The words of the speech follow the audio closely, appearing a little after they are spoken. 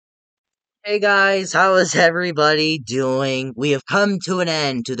Hey guys, how is everybody doing? We have come to an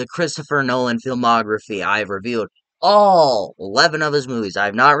end to the Christopher Nolan filmography. I've reviewed all 11 of his movies. I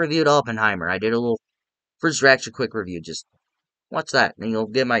have not reviewed Oppenheimer. I did a little first reaction quick review. Just watch that and you'll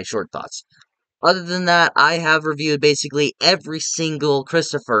get my short thoughts. Other than that, I have reviewed basically every single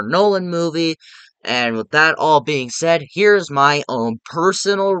Christopher Nolan movie. And with that all being said, here's my own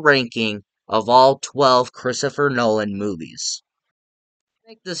personal ranking of all 12 Christopher Nolan movies.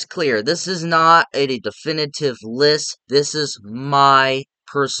 Make this clear. This is not a definitive list. This is my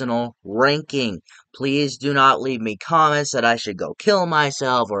personal ranking. Please do not leave me comments that I should go kill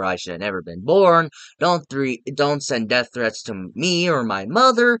myself or I should have never been born. Don't send death threats to me or my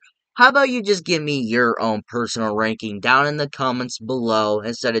mother. How about you just give me your own personal ranking down in the comments below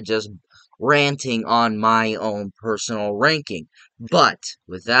instead of just ranting on my own personal ranking. But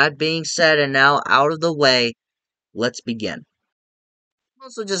with that being said and now out of the way, let's begin. I'm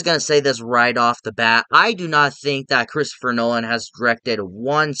also just gonna say this right off the bat. I do not think that Christopher Nolan has directed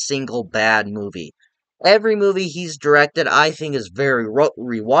one single bad movie. Every movie he's directed, I think, is very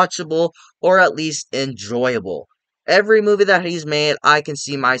rewatchable or at least enjoyable. Every movie that he's made, I can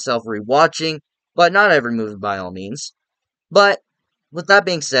see myself rewatching, but not every movie by all means. But with that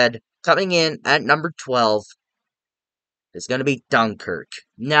being said, coming in at number 12 is going to be Dunkirk.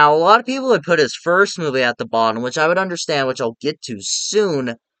 Now, a lot of people would put his first movie at the bottom, which I would understand, which I'll get to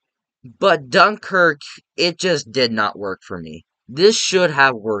soon. But Dunkirk, it just did not work for me. This should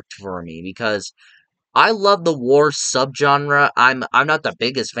have worked for me because I love the war subgenre. I'm not the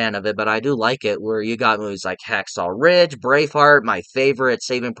biggest fan of it, but I do like it. Where you got movies like Hacksaw Ridge, Braveheart, my favorite,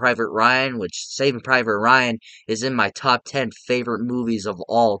 Saving Private Ryan, which Saving Private Ryan is in my top 10 favorite movies of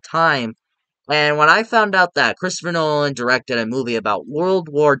all time. And when I found out that Christopher Nolan directed a movie about World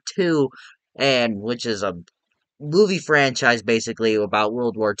War II, and which is a movie franchise basically about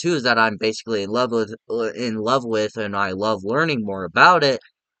World War II is that I'm basically in love with, and I love learning more about it.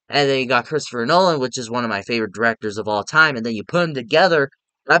 And then you got Christopher Nolan, which is one of my favorite directors of all time, and then you put them together.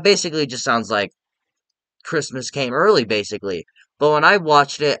 That basically just sounds like Christmas came early, basically. But when I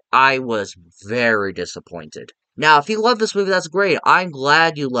watched it, I was very disappointed. Now, if you love this movie, that's great. I'm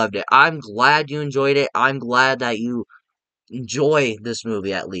glad you loved it. I'm glad you enjoyed it. I'm glad that you enjoy this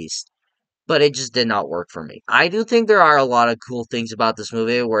movie at least, but it just did not work for me. I do think there are a lot of cool things about this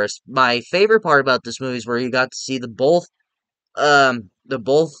movie. Whereas my favorite part about this movie is where you got to see the both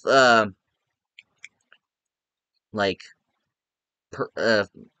like per,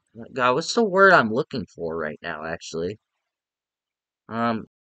 God, what's the word I'm looking for right now? Actually, um,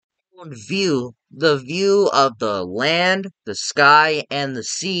 the view of the land, the sky, and the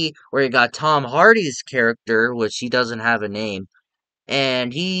sea. Where you got Tom Hardy's character, which he doesn't have a name,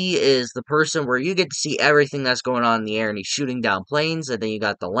 and he is the person where you get to see everything that's going on in the air, and he's shooting down planes. And then you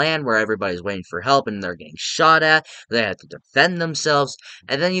got the land where everybody's waiting for help and they're getting shot at, they have to defend themselves.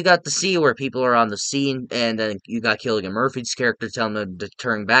 And then you got the sea where people are on the scene, and then you got Killian Murphy's character telling them to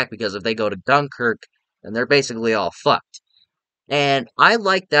turn back because if they go to Dunkirk, then they're basically all fucked. And I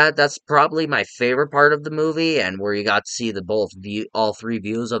like that. That's probably my favorite part of the movie, and where you got to see the both view all three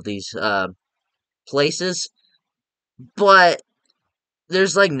views of these places. But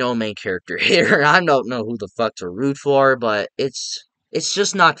there's like no main character here. I don't know who the fuck to root for, but it's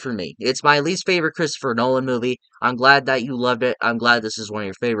just not for me. It's my least favorite Christopher Nolan movie. I'm glad that you loved it. I'm glad this is one of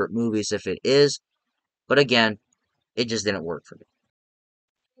your favorite movies if it is. But again, it just didn't work for me.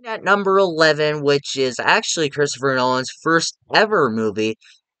 At number 11, which is actually Christopher Nolan's first ever movie,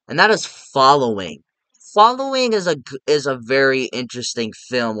 and that is Following. Following is a very interesting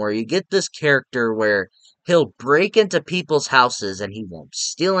film where you get this character where he'll break into people's houses and he won't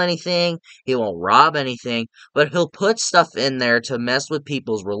steal anything, he won't rob anything, but he'll put stuff in there to mess with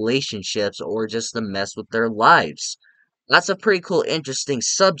people's relationships or just to mess with their lives. That's a pretty cool, interesting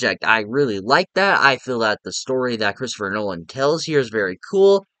subject. I really like that. I feel that the story that Christopher Nolan tells here is very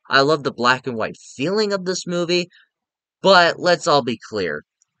cool. I love the black and white feeling of this movie, but let's all be clear.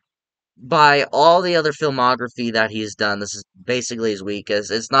 By all the other filmography that he's done, this is basically his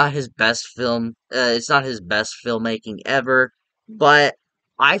weakest. It's not his best film. It's not his best filmmaking ever, but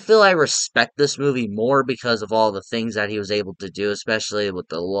I feel I respect this movie more because of all the things that he was able to do, especially with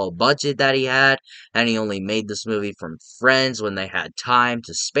the low budget that he had, and he only made this movie from friends when they had time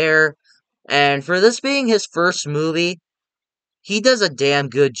to spare. And for this being his first movie, he does a damn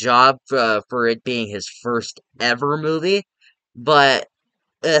good job for it being his first ever movie. But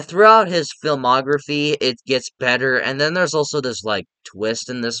throughout his filmography, it gets better. And then there's also this like twist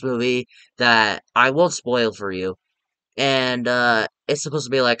in this movie that I won't spoil for you. And it's supposed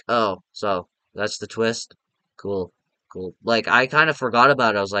to be like, oh, so that's the twist. Cool, cool. Like I kind of forgot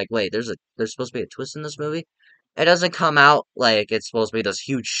about it. I was like, wait, there's supposed to be a twist in this movie. It doesn't come out like it's supposed to be this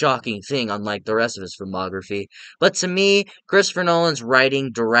huge shocking thing, unlike the rest of his filmography. But to me, Christopher Nolan's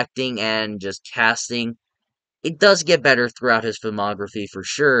writing, directing, and just casting, it does get better throughout his filmography for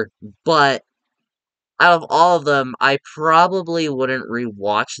sure. But out of all of them, I probably wouldn't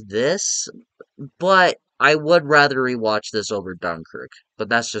rewatch this, but I would rather rewatch this over Dunkirk. But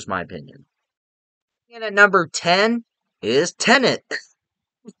that's just my opinion. And at number 10 is Tenet.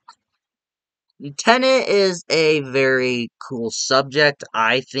 Tenet is a very cool subject.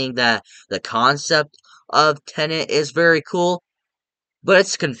 I think that the concept of Tenet is very cool, but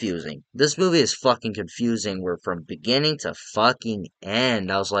it's confusing. This movie is fucking confusing. We're from beginning to fucking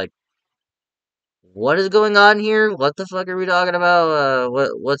end. I was like, what is going on here? What the fuck are we talking about?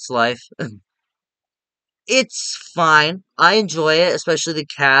 What's life? It's fine. I enjoy it, especially the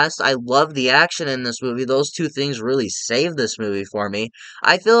cast. I love the action in this movie. Those two things really save this movie for me.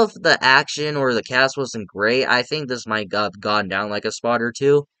 I feel if the action or the cast wasn't great, I think this might have gone down like a spot or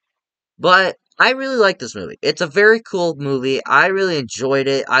two. But I really like this movie. It's a very cool movie. I really enjoyed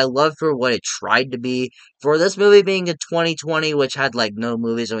it. I love for what it tried to be. For this movie being in 2020, which had like no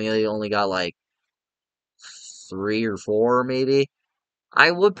movies, and we only got like three or four maybe.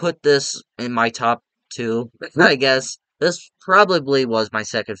 I would put this in my top two, I guess. This probably was my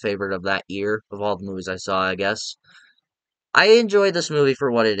second favorite of that year, of all the movies I saw, I guess. I enjoyed this movie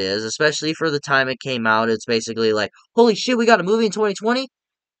for what it is, especially for the time it came out. It's basically like, holy shit, we got a movie in 2020?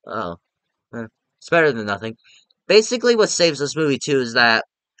 Oh, it's better than nothing. Basically, what saves this movie, too, is that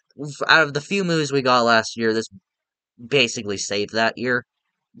out of the few movies we got last year, this basically saved that year.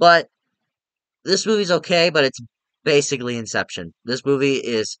 But this movie's okay, but it's basically Inception. This movie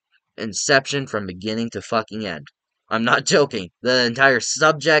is Inception from beginning to fucking end. I'm not joking. The entire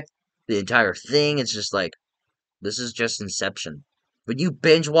subject, the entire thing, it's just like, this is just Inception. When you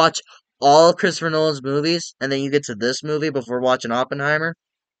binge watch all of Christopher Nolan's movies, and then you get to this movie before watching Oppenheimer,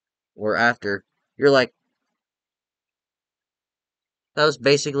 or after, you're like, that was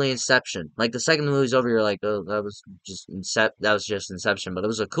basically Inception. Like, the second the movie's over, you're like, oh, that was just Inception, but it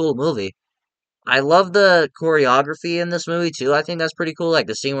was a cool movie. I love the choreography in this movie too. I think that's pretty cool. Like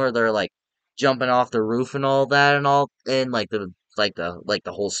the scene where they're like jumping off the roof and all that and all and like the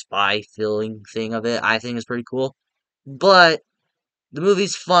whole spy feeling thing of it. I think is pretty cool. But the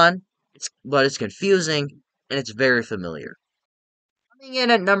movie's fun. But it's confusing and it's very familiar. Coming in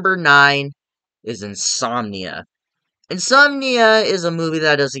at number 9 is Insomnia. Insomnia is a movie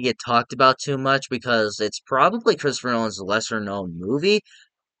that doesn't get talked about too much because it's probably Christopher Nolan's lesser known movie.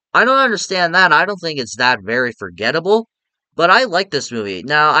 I don't understand that. I don't think it's that very forgettable, but I like this movie.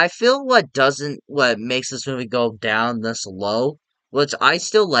 Now, I feel what makes this movie go down this low, which I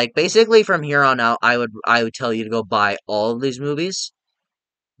still like. Basically, from here on out, I would tell you to go buy all of these movies,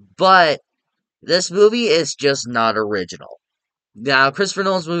 but this movie is just not original. Now, Christopher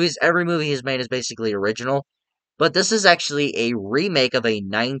Nolan's movies, every movie he's made is basically original, but this is actually a remake of a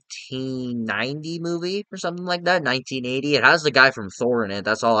 1990 movie or something like that. 1980. It has the guy from Thor in it.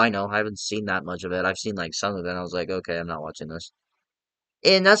 That's all I know. I haven't seen that much of it. I've seen like some of it. And I was like, okay, I'm not watching this.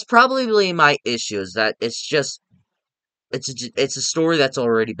 And that's probably my issue is that it's a story that's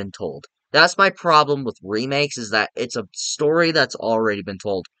already been told. That's my problem with remakes is that it's a story that's already been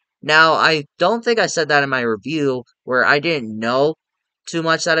told. Now, I don't think I said that in my review where I didn't know too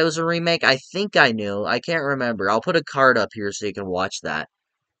much that it was a remake. I think I knew. I can't remember. I'll put a card up here so you can watch that.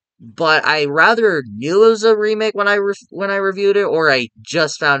 But I rather knew it was a remake when I reviewed it, or I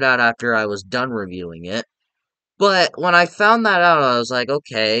just found out after I was done reviewing it. But when I found that out, I was like,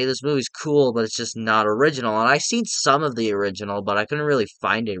 okay, this movie's cool, but it's just not original. And I seen some of the original, but I couldn't really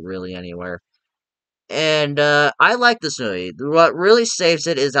find it really anywhere. And I like this movie. What really saves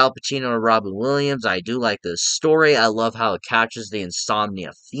it is Al Pacino and Robin Williams. I do like this story. I love how it captures the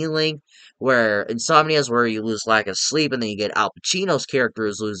insomnia feeling, where insomnia is where you lose lack of sleep, and then you get Al Pacino's character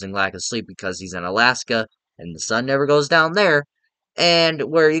is losing lack of sleep because he's in Alaska, and the sun never goes down there. And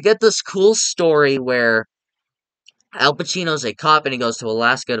where you get this cool story where Al Pacino's a cop and he goes to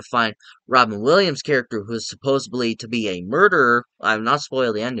Alaska to find Robin Williams' character, who's supposedly to be a murderer. I'm not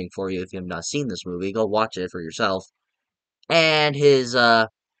spoil the ending for you if you have not seen this movie. Go watch it for yourself. And his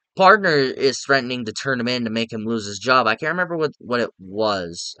partner is threatening to turn him in to make him lose his job. I can't remember what it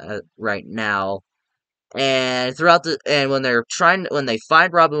was right now. And when they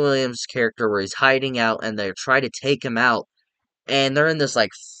find Robin Williams' character where he's hiding out, and they're trying to take him out, and they're in this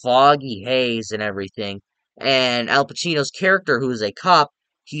like foggy haze and everything. And Al Pacino's character, who is a cop,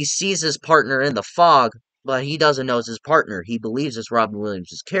 he sees his partner in the fog, but he doesn't know it's his partner. He believes it's Robin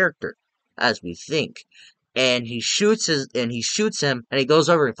Williams' character, as we think. and he shoots him, and he goes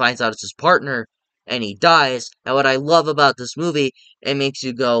over and finds out it's his partner, and he dies. And what I love about this movie, it makes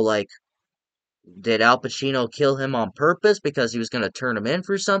you go like, did Al Pacino kill him on purpose because he was going to turn him in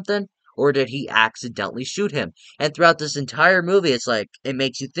for something? Or did he accidentally shoot him? And throughout this entire movie, it's like, it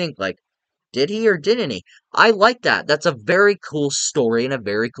makes you think, like, did he or didn't he? I like that. That's a very cool story and a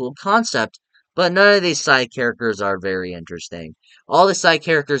very cool concept. But none of these side characters are very interesting. All the side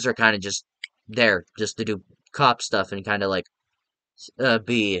characters are kind of just there, just to do cop stuff and kind of like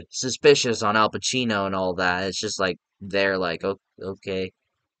be suspicious on Al Pacino and all that. It's just like, they're like, okay.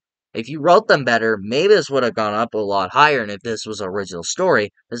 If you wrote them better, maybe this would have gone up a lot higher, and if this was an original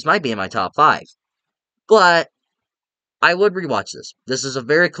story, this might be in my top 5. But I would rewatch this. This is a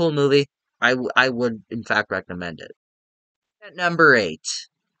very cool movie. I would, in fact, recommend it. At number 8,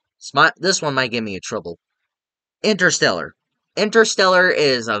 this one might get me in trouble. Interstellar. Interstellar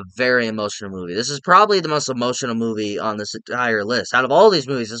is a very emotional movie. This is probably the most emotional movie on this entire list. Out of all these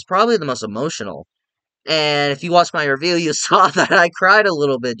movies, it's probably the most emotional. And if you watched my review, you saw that I cried a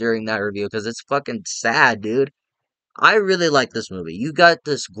little bit during that review because it's fucking sad, dude. I really like this movie. You got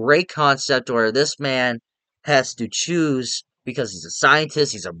this great concept where this man has to choose because he's a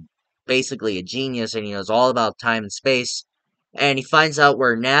scientist, basically a genius, and he knows all about time and space. And he finds out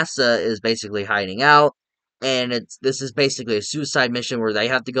where NASA is basically hiding out, and this is basically a suicide mission where they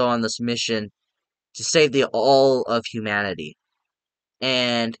have to go on this mission to save the all of humanity.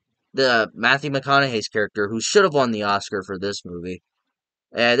 And the Matthew McConaughey's character, who should have won the Oscar for this movie.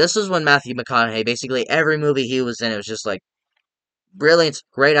 This is when Matthew McConaughey, basically every movie he was in, it was just like, brilliant,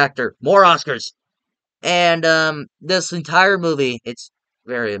 great actor, more Oscars. And this entire movie, it's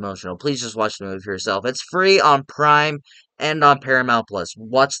very emotional. Please just watch the movie for yourself. It's free on Prime and on Paramount Plus.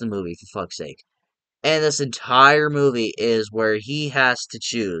 Watch the movie for fuck's sake. And this entire movie is where he has to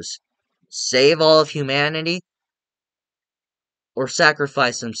choose save all of humanity or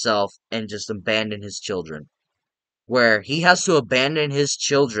sacrifice himself and just abandon his children. Where he has to abandon his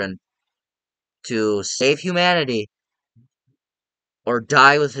children to save humanity or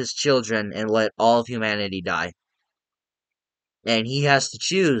die with his children and let all of humanity die. And he has to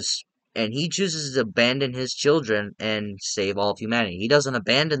choose. And he chooses to abandon his children and save all of humanity. He doesn't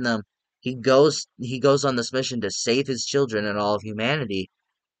abandon them. He goes on this mission to save his children and all of humanity.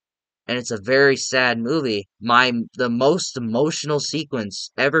 And it's a very sad movie. The most emotional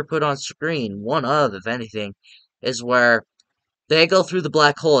sequence ever put on screen, one of, if anything, is where they go through the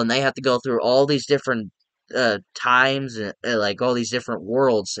black hole and they have to go through all these different times and like all these different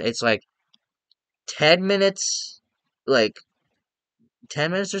worlds. It's like 10 minutes, like 10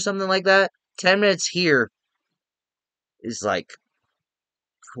 minutes or something like that. 10 minutes here is like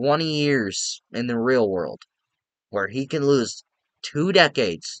 20 years in the real world, where he can lose 2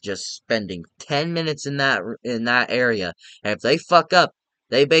 decades just spending 10 minutes in that area. And if they fuck up,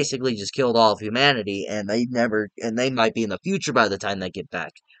 they basically just killed all of humanity, and they might be in the future by the time they get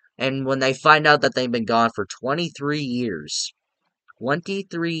back. And when they find out that they've been gone for 23 years,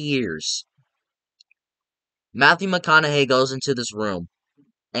 23 years, Matthew McConaughey goes into this room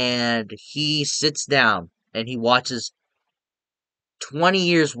and he sits down and he watches 20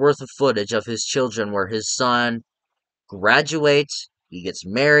 years worth of footage of his children where his son graduates, he gets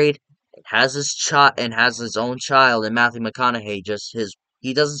married, and has his own child, and Matthew McConaughey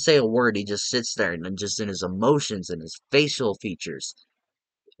he doesn't say a word, he just sits there and just in his emotions and his facial features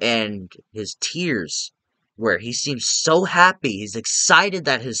and his tears, where he seems so happy, he's excited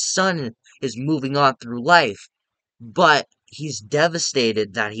that his son is moving on through life, but he's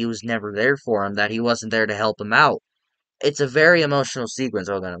devastated that he was never there for him, that he wasn't there to help him out. It's a very emotional sequence.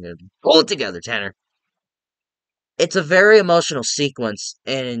 Oh god, I'm gonna pull it together, Tanner. It's a very emotional sequence,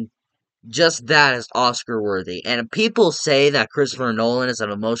 and just that is Oscar worthy. And if people say that Christopher Nolan is an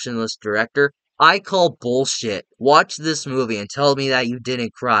emotionless director, I call bullshit. Watch this movie and tell me that you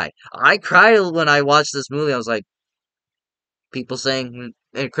didn't cry. I cried when I watched this movie. I was like, people saying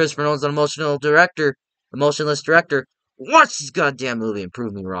Christopher Nolan's an emotionless director. Watch this goddamn movie and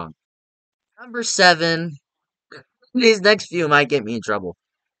prove me wrong. Number 7, these next few might get me in trouble,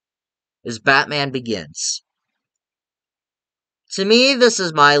 is Batman Begins. To me, this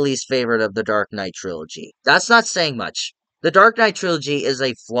is my least favorite of the Dark Knight trilogy. That's not saying much. The Dark Knight trilogy is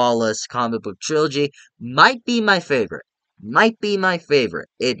a flawless comic book trilogy. Might be my favorite. Might be my favorite.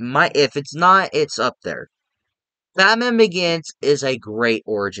 If it's not, it's up there. Batman Begins is a great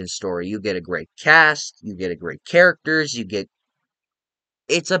origin story. You get a great cast, you get a great characters,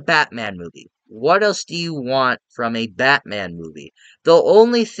 it's a Batman movie. What else do you want from a Batman movie? The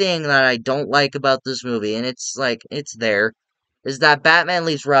only thing that I don't like about this movie, and it's there, is that Batman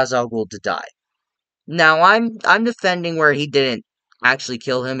leaves Ra's al Ghul to die. Now I'm defending where he didn't actually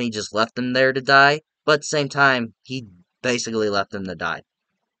kill him, he just left him there to die, but at the same time, he basically left him to die.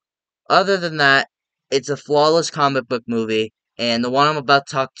 Other than that, it's a flawless comic book movie, and the one I'm about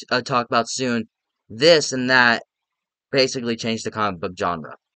to talk about soon, this and that basically changed the comic book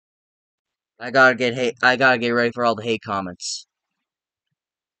genre. I gotta get ready for all the hate comments.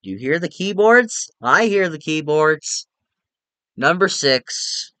 Do you hear the keyboards? I hear the keyboards. Number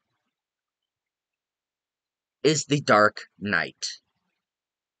 6 is The Dark Knight.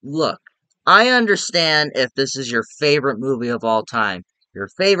 Look, I understand if this is your favorite movie of all time, your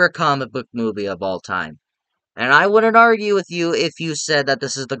favorite comic book movie of all time. And I wouldn't argue with you if you said that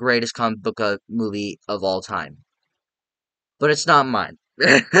this is the greatest comic book movie of all time. But it's not mine.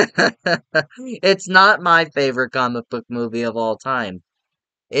 It's not my favorite comic book movie of all time.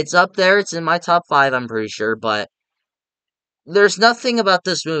 It's up there, it's in my top 5, I'm pretty sure, but there's nothing about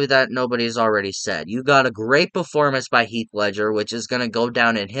this movie that nobody's already said. You got a great performance by Heath Ledger, which is going to go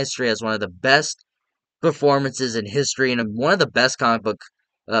down in history as one of the best performances in history and one of the best comic book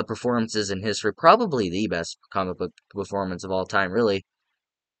performances in history. Probably the best comic book performance of all time, really.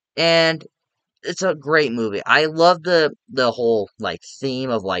 And it's a great movie. I love the whole like theme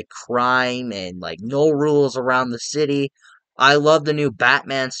of like crime and like no rules around the city. I love the new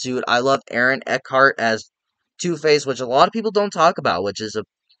Batman suit. I love Aaron Eckhart as Two-Face, which a lot of people don't talk about, which is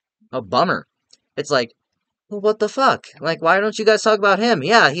a bummer. It's like, well, what the fuck? Like, why don't you guys talk about him?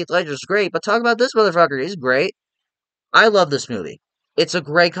 Yeah, Heath Ledger's great, but talk about this motherfucker. He's great. I love this movie. It's a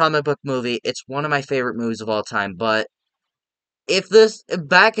great comic book movie. It's one of my favorite movies of all time. But if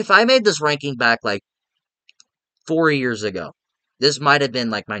I made this ranking back like 4 years ago, this might have been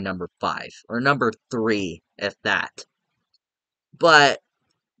like my number 5 or number 3, if that. But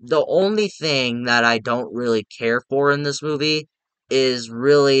the only thing that I don't really care for in this movie is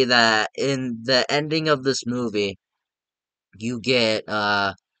really that in the ending of this movie, you get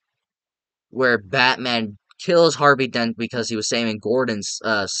where Batman kills Harvey Dent because he was saving Gordon's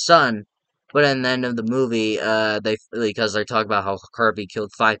son. But in the end of the movie, because they talk about how Harvey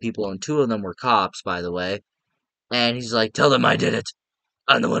killed 5 people and 2 of them were cops, by the way. And he's like, "Tell them I did it.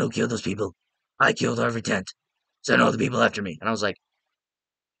 I'm the one who killed those people. I killed Harvey Dent. Send all the people after me." And I was like,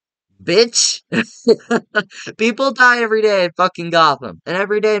 "Bitch, people die every day in fucking Gotham and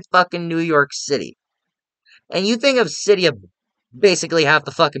every day in fucking New York City. And you think of city of basically half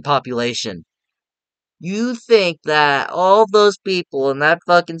the fucking population. You think that all those people in that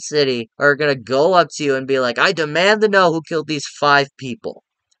fucking city are gonna go up to you and be like, I demand to know who killed these 5 people.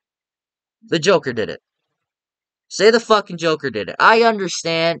 The Joker did it. Say the fucking Joker did it. I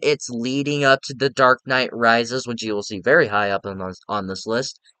understand it's leading up to The Dark Knight Rises, which you will see very high up on this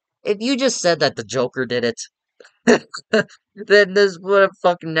list. If you just said that the Joker did it, then this would have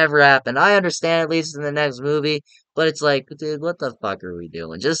fucking never happened. I understand, at least in the next movie, but it's like, dude, what the fuck are we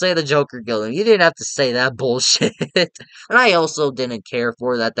doing? Just say the Joker killed him. You didn't have to say that bullshit. And I also didn't care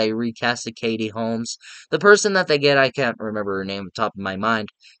for that they recasted Katie Holmes. The person that they get, I can't remember her name off the top of my mind.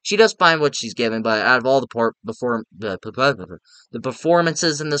 She does fine what she's given, but out of all the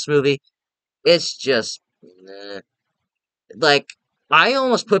performances in this movie, it's just like I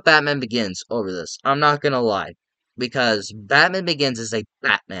almost put Batman Begins over this. I'm not gonna lie, because Batman Begins is a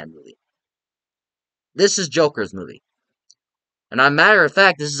Batman movie. This is Joker's movie, and a matter of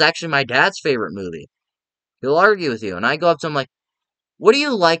fact, this is actually my dad's favorite movie. He'll argue with you, and I go up to him like, "What do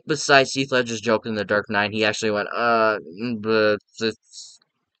you like besides Heath Ledger's Joker in The Dark Knight?" He actually went, but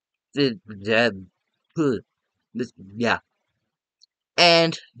yeah.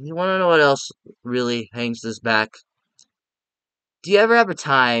 And you want to know what else really hangs this back? Do you ever have a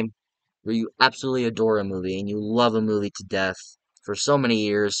time where you absolutely adore a movie and you love a movie to death for so many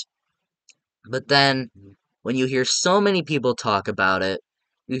years, but then when you hear so many people talk about it,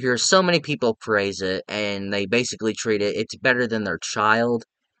 you hear so many people praise it, and they basically treat it's better than their child?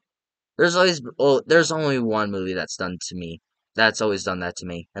 There's only one movie that's done to me. That's always done that to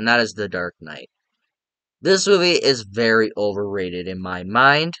me, and that is The Dark Knight. This movie is very overrated in my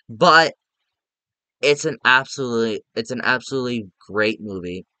mind, but it's an absolutely great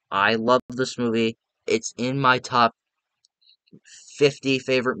movie. I love this movie. It's in my top 50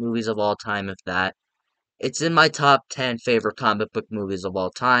 favorite movies of all time, if that. It's in my top 10 favorite comic book movies of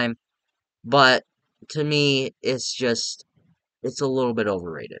all time, but to me, it's a little bit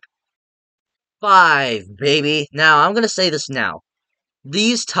overrated. 5, baby. Now, I'm gonna say this now.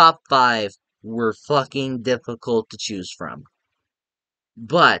 These top 5 were fucking difficult to choose from.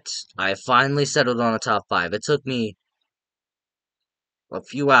 But I finally settled on a top 5. It took me a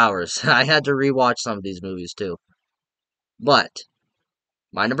few hours. I had to rewatch some of these movies too. But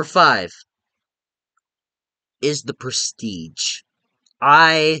my number 5 is The Prestige.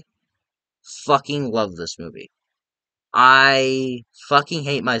 I fucking love this movie. I fucking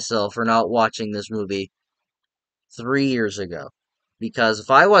hate myself for not watching this movie 3 years ago. Because if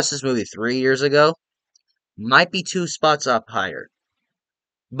I watched this movie 3 years ago, might be two spots up higher.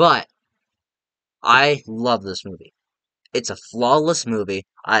 But I love this movie. It's a flawless movie.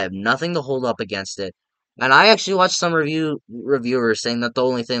 I have nothing to hold up against it. And I actually watched some reviewers saying that the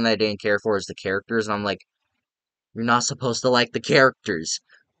only thing that I didn't care for is the characters, and I'm like, you're not supposed to like the characters.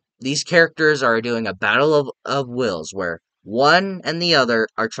 These characters are doing a battle of wills where one and the other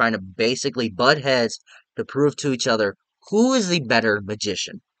are trying to basically butt heads to prove to each other who is the better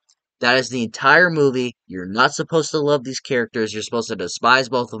magician. That is the entire movie. You're not supposed to love these characters. You're supposed to despise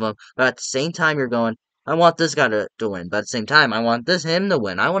both of them. But at the same time, you're going, I want this guy to win. But at the same time, I want him to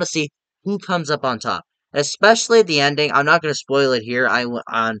win. I want to see who comes up on top. Especially at the ending. I'm not going to spoil it here.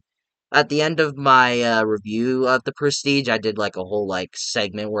 At the end of my review of The Prestige, I did like a whole like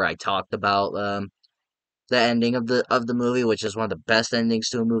segment where I talked about the ending of the movie, which is one of the best endings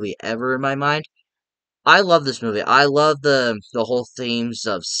to a movie ever in my mind. I love this movie. I love the whole themes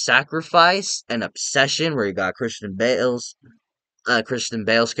of sacrifice and obsession, where you got Christian Bale's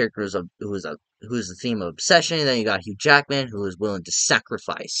character who's the theme of obsession, and then you got Hugh Jackman who is willing to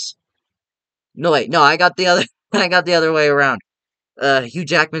sacrifice. No wait, no, I got the other I got the other way around. Hugh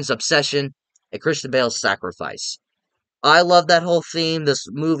Jackman's obsession and Christian Bale's sacrifice. I love that whole theme. This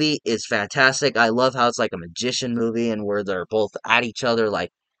movie is fantastic. I love how it's like a magician movie and where they're both at each other,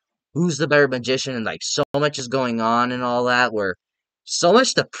 like who's the better magician, and like so much is going on and all that. Where so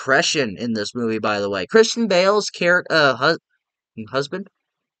much depression in this movie, by the way. Christian Bale's husband,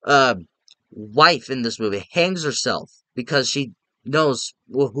 uh, wife in this movie hangs herself because she knows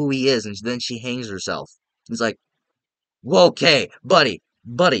who he is, and then she hangs herself. He's like, "Whoa, okay, buddy,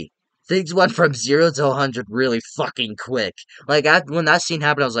 things went from 0 to 100 really fucking quick." Like, when that scene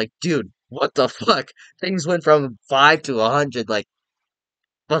happened, I was like, dude, what the fuck? Things went from 5 to 100, like,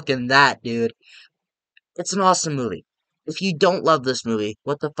 fucking that, dude. It's an awesome movie. If you don't love this movie,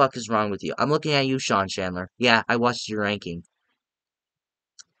 what the fuck is wrong with you? I'm looking at you, Sean Chandler. Yeah, I watched your ranking.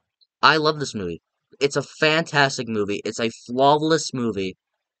 I love this movie. It's a fantastic movie. It's a flawless movie,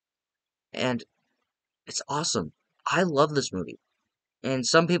 and it's awesome. I love this movie. And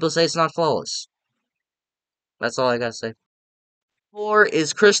some people say it's not flawless. That's all I gotta say. Four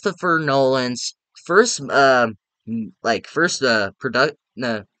is Christopher Nolan's first,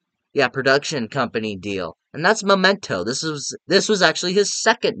 production company deal, and that's Memento. This was actually his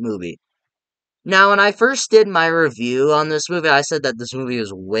second movie. Now, when I first did my review on this movie, I said that this movie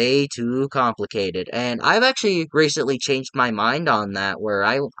was way too complicated, and I've actually recently changed my mind on that. Where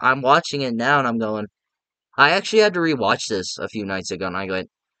I'm watching it now, and I'm going, I actually had to rewatch this a few nights ago, and I go,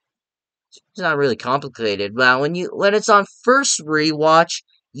 it's not really complicated. But when it's on first rewatch,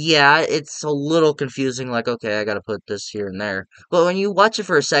 yeah, it's a little confusing. Like, okay, I gotta put this here and there. But when you watch it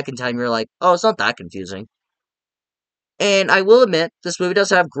for a second time, you're like, oh, it's not that confusing. And I will admit, this movie does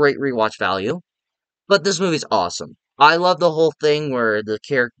have great rewatch value. But this movie's awesome. I love the whole thing where the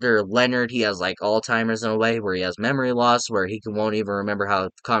character Leonard, he has like Alzheimer's in a way, where he has memory loss, where won't even remember how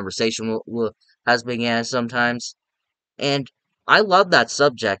the conversation has began sometimes. And I love that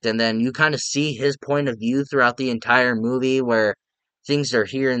subject. And then you kind of see his point of view throughout the entire movie, where things are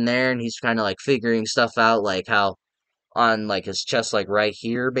here and there, and he's kind of like figuring stuff out, like how on like his chest, like right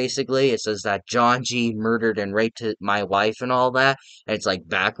here, basically it says that John G murdered and raped my wife and all that, and it's like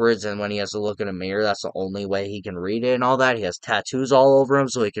backwards, and when he has to look in a mirror, that's the only way he can read it and all that. He has tattoos all over him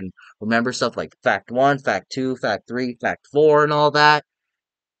so he can remember stuff like fact 1, fact 2, fact 3, fact 4, and all that.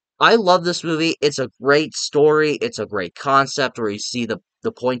 I love this movie. It's a great story. It's a great concept where you see the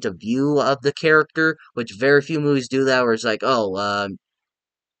point of view of the character, which very few movies do that, where it's like, oh,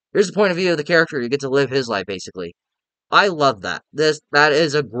 here's the point of view of the character, you get to live his life, basically. I love that. That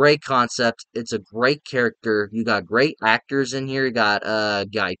is a great concept. It's a great character. You got great actors in here. You got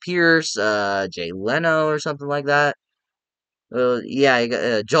Guy Pearce, Jay Leno or something like that. Yeah, you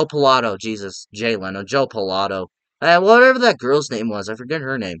got, Joe Pilato. Jesus, Jay Leno, Joe Pilato. Whatever that girl's name was, I forget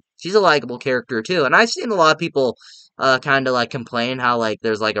her name. She's a likable character too. And I've seen a lot of people kind of like complain how like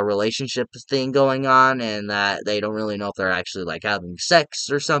there's like a relationship thing going on and that they don't really know if they're actually like having sex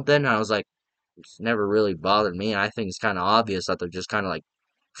or something. And I was like, it's never really bothered me. I think it's kind of obvious that they're just kind of like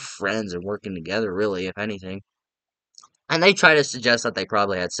friends and working together, really, if anything. And they try to suggest that they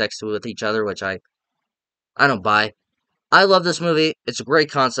probably had sex with each other, which I don't buy. I love this movie. It's a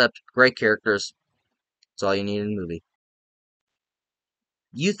great concept, great characters. That's all you need in a movie.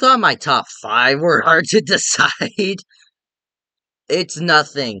 You thought my top five were hard to decide? It's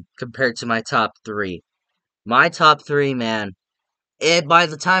nothing compared to my top three. My top three, man. By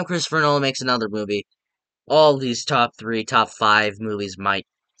the time Christopher Nolan makes another movie, all these top three, top five movies might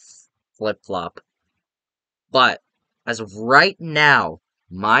flip flop. But as of right now,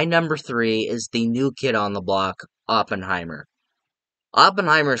 my number three is the new kid on the block, Oppenheimer.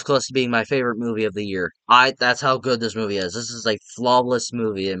 Oppenheimer is close to being my favorite movie of the year. That's how good this movie is. This is a flawless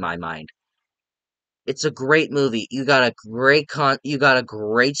movie in my mind. It's a great movie. You got a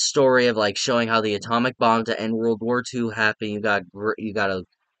great story of like showing how the atomic bomb to end World War II happened. You got a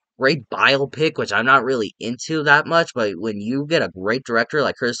great biopic, which I'm not really into that much, but when you get a great director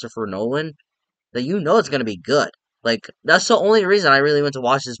like Christopher Nolan, then you know it's gonna be good. Like that's the only reason I really went to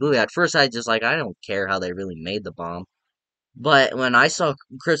watch this movie. At first, I just like I don't care how they really made the bomb, but when I saw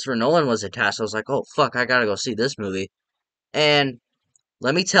Christopher Nolan was attached, I was like, oh fuck, I gotta go see this movie. And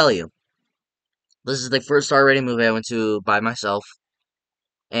let me tell you, this is the first R-rated movie I went to by myself,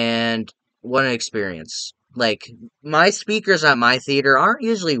 and what an experience. Like, my speakers at my theater aren't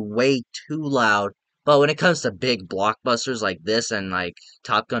usually way too loud, but when it comes to big blockbusters like this and like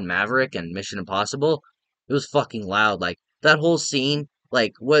Top Gun Maverick and Mission Impossible, it was fucking loud. Like, that whole scene,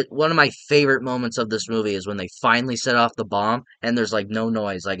 like, what one of my favorite moments of this movie is when they finally set off the bomb and there's like no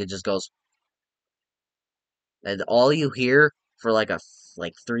noise, like, it just goes, and all you hear for like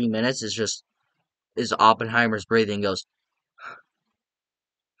 3 minutes is Oppenheimer's breathing goes.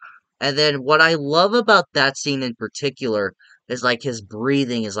 And then what I love about that scene in particular is like his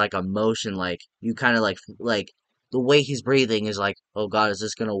breathing is like a motion, like you kind of like the way he's breathing is like, oh God, is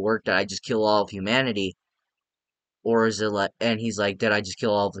this gonna work? Did I just kill all of humanity? Or is it like, and he's like, did I just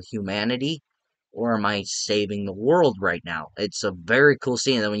kill all of humanity? Or am I saving the world right now? It's a very cool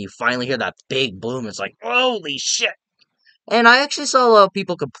scene. And then when you finally hear that big boom, it's like, holy shit! And I actually saw a lot of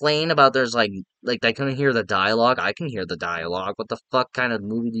people complain about there's like they couldn't hear the dialogue. I can hear the dialogue. What the fuck kind of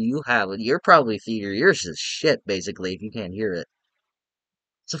movie do you have? You're probably theater. Yours is shit, basically, if you can't hear it.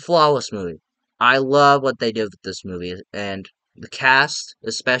 It's a flawless movie. I love what they did with this movie, and the cast,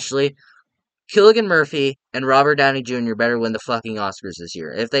 especially. Killigan Murphy and Robert Downey Jr. better win the fucking Oscars this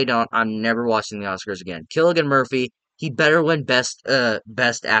year. If they don't, I'm never watching the Oscars again. Killigan Murphy, he better win best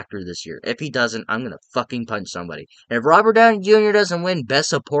actor this year. If he doesn't, I'm gonna fucking punch somebody. And if Robert Downey Jr. doesn't win best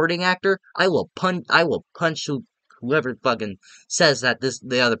supporting actor, I will punch whoever fucking says that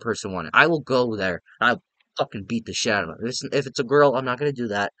the other person won it. I will go there. I'll fucking beat the shit out of him. If it's a girl, I'm not gonna do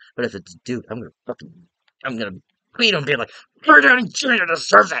that. But if it's a dude, I'm gonna beat him. Be like, Robert Downey Jr.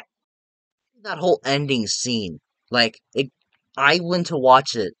 deserves it. That whole ending scene, like I went to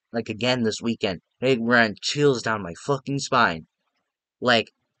watch it like again this weekend. It ran chills down my fucking spine.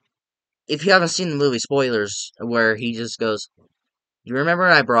 Like, if you haven't seen the movie, spoilers, where he just goes, "You remember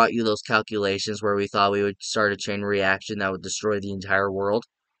when I brought you those calculations where we thought we would start a chain reaction that would destroy the entire world?"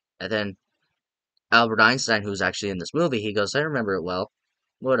 And then Albert Einstein, who's actually in this movie, he goes, "I remember it well.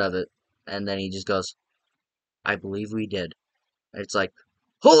 What of it?" And then he just goes, "I believe we did." And it's like,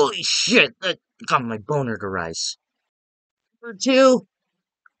 holy shit! That got my boner to rise. Number two,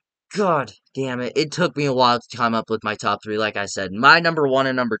 God damn it. It took me a while to come up with my top three, like I said. My number one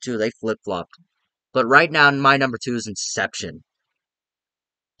and number two, they flip flopped. But right now, my number two is Inception.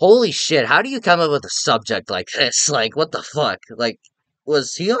 Holy shit, how do you come up with a subject like this? Like, what the fuck? Like,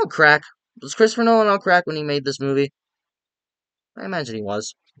 was he on crack? Was Christopher Nolan on crack when he made this movie? I imagine he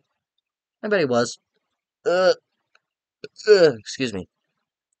was. I bet he was. Uh, excuse me.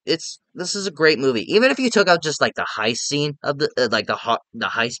 This is a great movie. Even if you took out just like the heist scene of the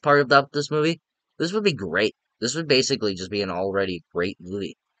heist part of this movie, this would be great. This would basically just be an already great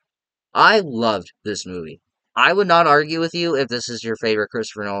movie. I loved this movie. I would not argue with you if this is your favorite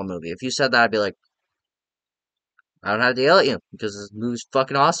Christopher Nolan movie. If you said that, I'd be like, I don't have to yell at you because this movie's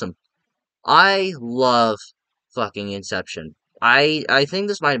fucking awesome. I love fucking Inception. I think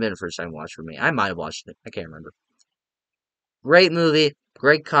this might have been the first time watch for me. I might have watched it. I can't remember. Great movie,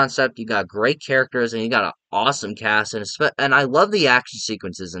 great concept. You got great characters, and you got an awesome cast, and I love the action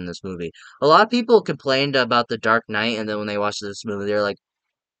sequences in this movie. A lot of people complained about The Dark Knight, and then when they watched this movie, they're like,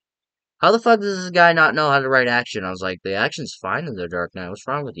 how the fuck does this guy not know how to write action? I was like, the action's fine in The Dark Knight. What's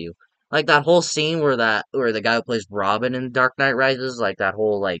wrong with you? Like that whole scene where the guy who plays Robin in Dark Knight Rises, like that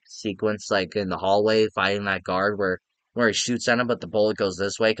whole like sequence like in the hallway fighting that guard where he shoots at him, but the bullet goes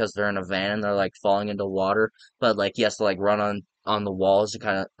this way because they're in a van and they're like falling into water, but like he has to like run on the walls to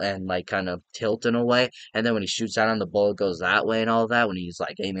kind of tilt in a way, and then when he shoots at him, the bullet goes that way and all of that. When he's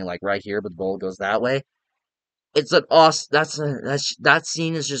like aiming like right here, but the bullet goes that way. It's an awesome. That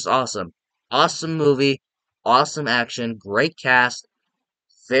scene is just awesome. Awesome movie, awesome action, great cast,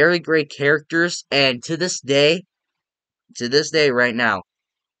 very great characters, and to this day, right now,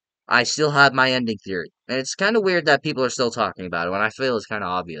 I still have my ending theory. And it's kind of weird that people are still talking about it when I feel it's kind of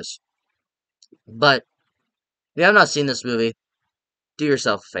obvious. But if you have not seen this movie, do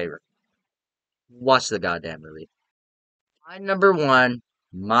yourself a favor. Watch the goddamn movie. My number one,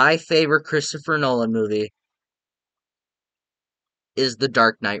 my favorite Christopher Nolan movie is The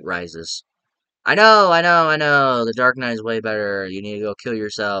Dark Knight Rises. I know. The Dark Knight is way better. You need to go kill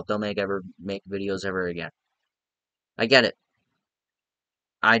yourself. Don't make videos ever again. I get it.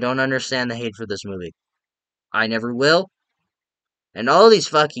 I don't understand the hate for this movie. I never will. And all these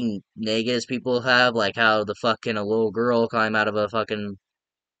fucking negatives people have, like how the fucking a little girl climb out of a fucking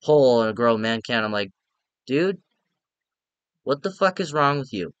hole and a grown man can't. I'm like, dude, what the fuck is wrong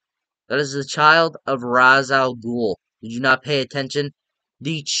with you? That is the child of Ra's al Ghul. Did you not pay attention?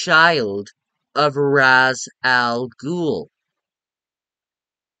 The child of Ra's al Ghul.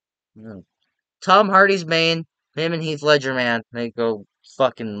 No. Tom Hardy's main, him and Heath Ledger, man, they go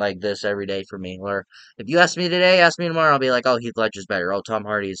fucking like this every day for me. Or if you ask me today, ask me tomorrow, I'll be like, oh, Heath Ledger's better. Oh, Tom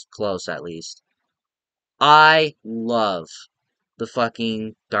Hardy's close at least. I love the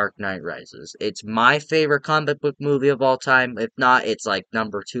fucking Dark Knight Rises. It's my favorite comic book movie of all time. If not, it's like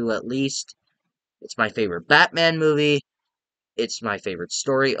number two at least. It's my favorite Batman movie. It's my favorite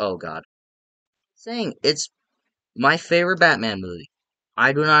story. Oh god. Saying it's my favorite Batman movie.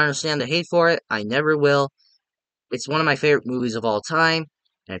 I do not understand the hate for it. I never will. It's one of my favorite movies of all time.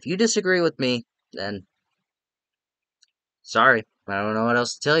 And if you disagree with me, then sorry. I don't know what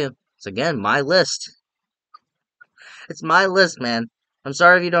else to tell you. It's again my list. It's my list, man. I'm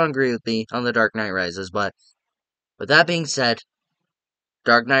sorry if you don't agree with me on The Dark Knight Rises, but with that being said,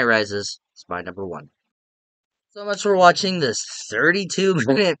 Dark Knight Rises is my number one. So much for watching this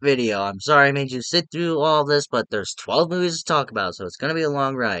 32-minute video. I'm sorry I made you sit through all this, but there's 12 movies to talk about, so it's going to be a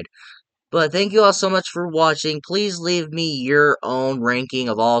long ride. But thank you all so much for watching. Please leave me your own ranking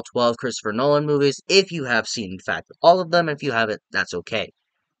of all 12 Christopher Nolan movies, if you have seen, in fact, all of them. If you haven't, that's okay.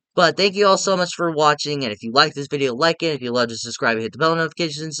 But thank you all so much for watching, and if you like this video, like it. If you love to subscribe and hit the bell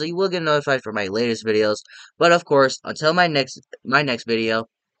notification so you will get notified for my latest videos. But of course, until my next video,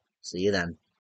 see you then.